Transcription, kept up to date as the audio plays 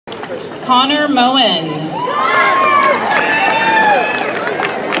Connor Moen.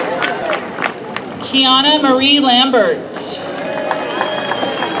 Kiana Marie Lambert.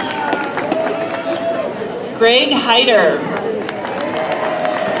 Greg Heider.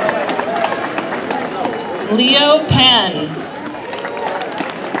 Leo Penn.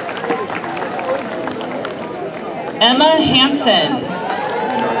 Emma Hansen.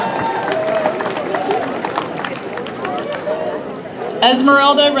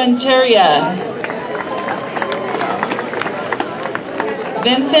 Esmeralda Renteria.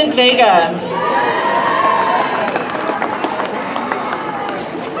 Vincent Vega.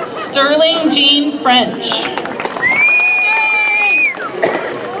 Sterling Jean French.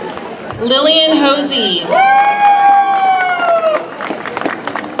 Lillian Hosey.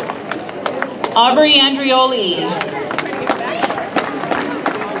 Aubrey Andrioli.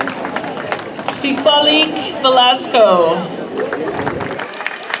 Sikwalik Velasco.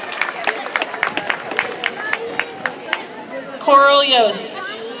 Coral Yost.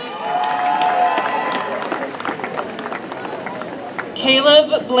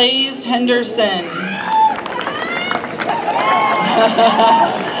 Caleb Blaze Henderson.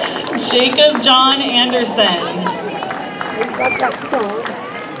 Jacob John Anderson.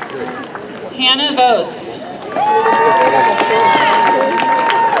 Hannah Vos.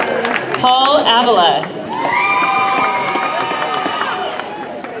 Paul Avila.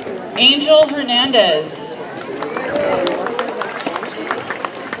 Angel Hernandez.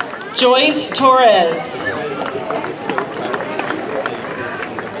 Joyce Torres.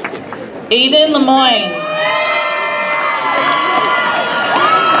 Aiden Lemoyne.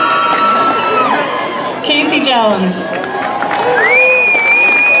 Casey Jones.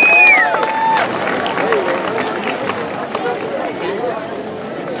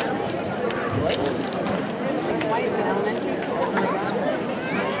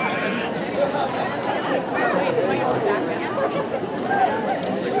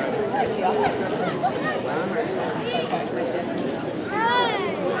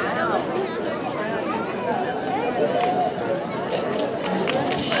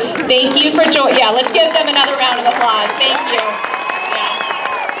 Thank you for joining. Yeah, let's give them another round of applause. Thank you. Yeah.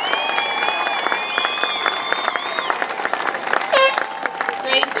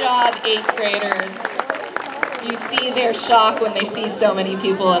 Great job, 8th graders. You see their shock when they see so many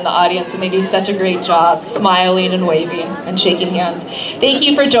people in the audience, and they do such a great job smiling and waving and shaking hands. Thank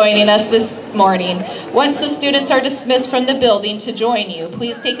you for joining us this morning. Once the students are dismissed from the building to join you,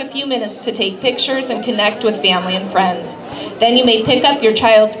 please take a few minutes to take pictures and connect with family and friends. Then you may pick up your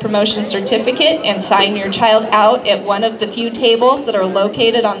child's promotion certificate and sign your child out at one of the few tables that are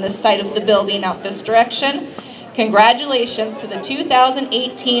located on this side of the building out this direction. Congratulations to the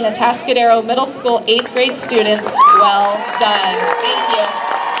 2018 Atascadero Middle School 8th grade students. Well done. Thank you.